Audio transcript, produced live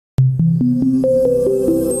Hello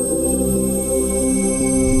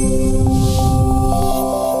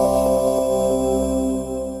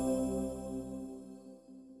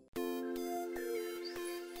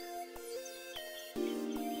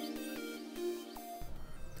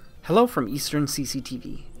from Eastern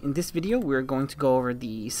CCTV. In this video we're going to go over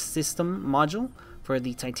the system module for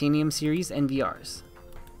the Titanium series NVRs.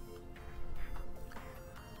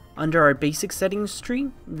 Under our basic settings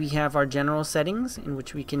tree we have our general settings, in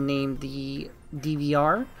which we can name the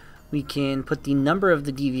DVR. We can put the number of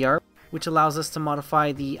the DVR, which allows us to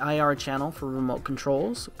modify the IR channel for remote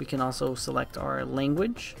controls. We can also select our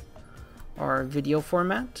language, our video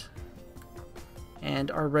format,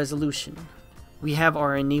 and our resolution. We have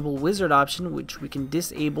our Enable Wizard option, which we can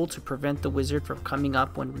disable to prevent the wizard from coming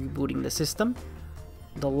up when rebooting the system.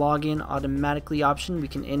 The Login Automatically option we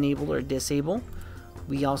can enable or disable.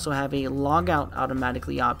 We also have a Logout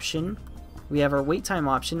Automatically option. We have our Wait Time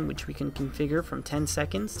option, which we can configure from 10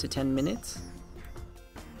 seconds to 10 minutes.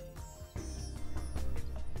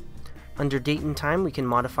 Under Date and Time we can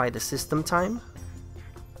modify the system time.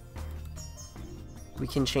 We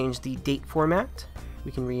can change the date format.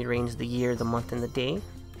 We can rearrange the year, the month, and the day.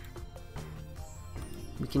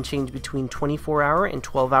 We can change between 24-hour and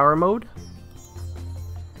 12-hour mode.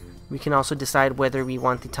 We can also decide whether we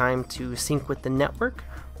want the time to sync with the network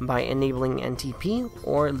by enabling NTP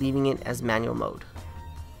or leaving it as manual mode.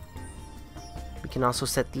 We can also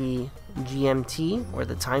set the GMT or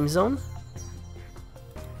the time zone.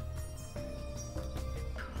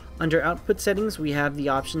 Under Output Settings we have the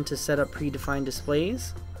option to set up predefined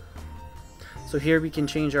displays. So here we can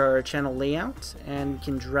change our channel layout, and we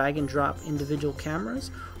can drag and drop individual cameras,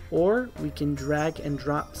 or we can drag and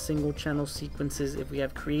drop single channel sequences if we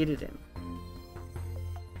have created it.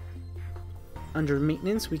 Under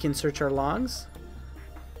Maintenance we can search our logs.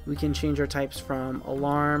 We can change our types from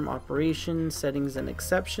alarm, operation, settings, and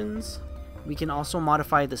exceptions. We can also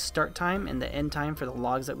modify the start time and the end time for the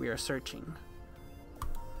logs that we are searching.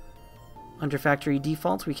 Under Factory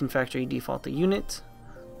Defaults we can factory default the unit.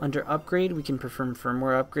 Under Upgrade we can perform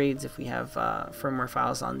firmware upgrades if we have firmware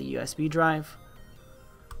files on the USB drive.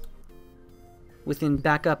 Within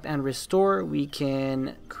Backup and Restore we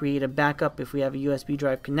can create a backup if we have a USB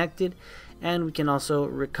drive connected, and we can also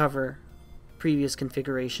recover previous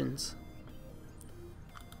configurations.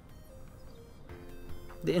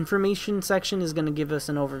 The information section is going to give us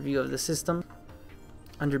an overview of the system.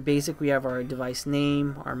 Under Basic we have our device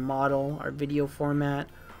name, our model, our video format,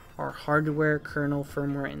 our hardware, kernel,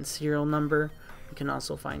 firmware, and serial number. We can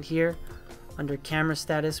also find here. Under camera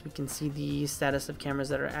status we can see the status of cameras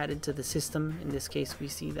that are added to the system. In this case we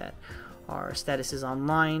see that our status is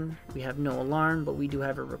online. We have no alarm, but we do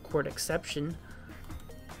have a record exception.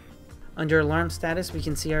 Under alarm status we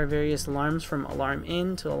can see our various alarms from alarm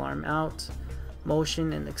in to alarm out,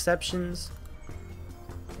 motion, and exceptions.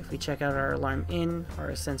 If we check out our alarm in,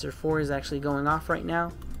 our sensor 4 is actually going off right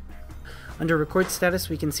now. Under record status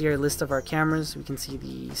we can see our list of our cameras. We can see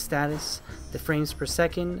the status, the frames per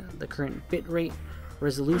second, the current bit rate,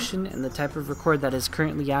 resolution, and the type of record that is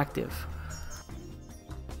currently active.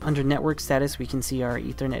 Under network status we can see our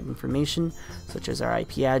Ethernet information, such as our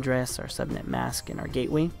IP address, our subnet mask, and our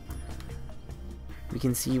gateway. We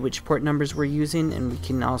can see which port numbers we're using, and we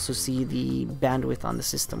can also see the bandwidth on the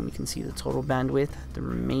system. We can see the total bandwidth, the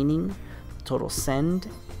remaining, total send,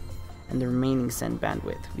 and the remaining send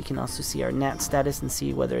bandwidth. We can also see our NAT status and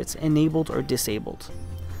see whether it's enabled or disabled.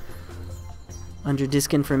 Under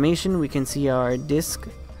disk information we can see our disk,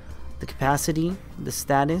 the capacity, the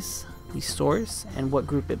status, the source, and what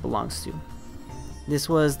group it belongs to. This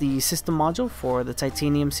was the system module for the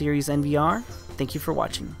Titanium series NVR. Thank you for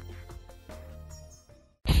watching.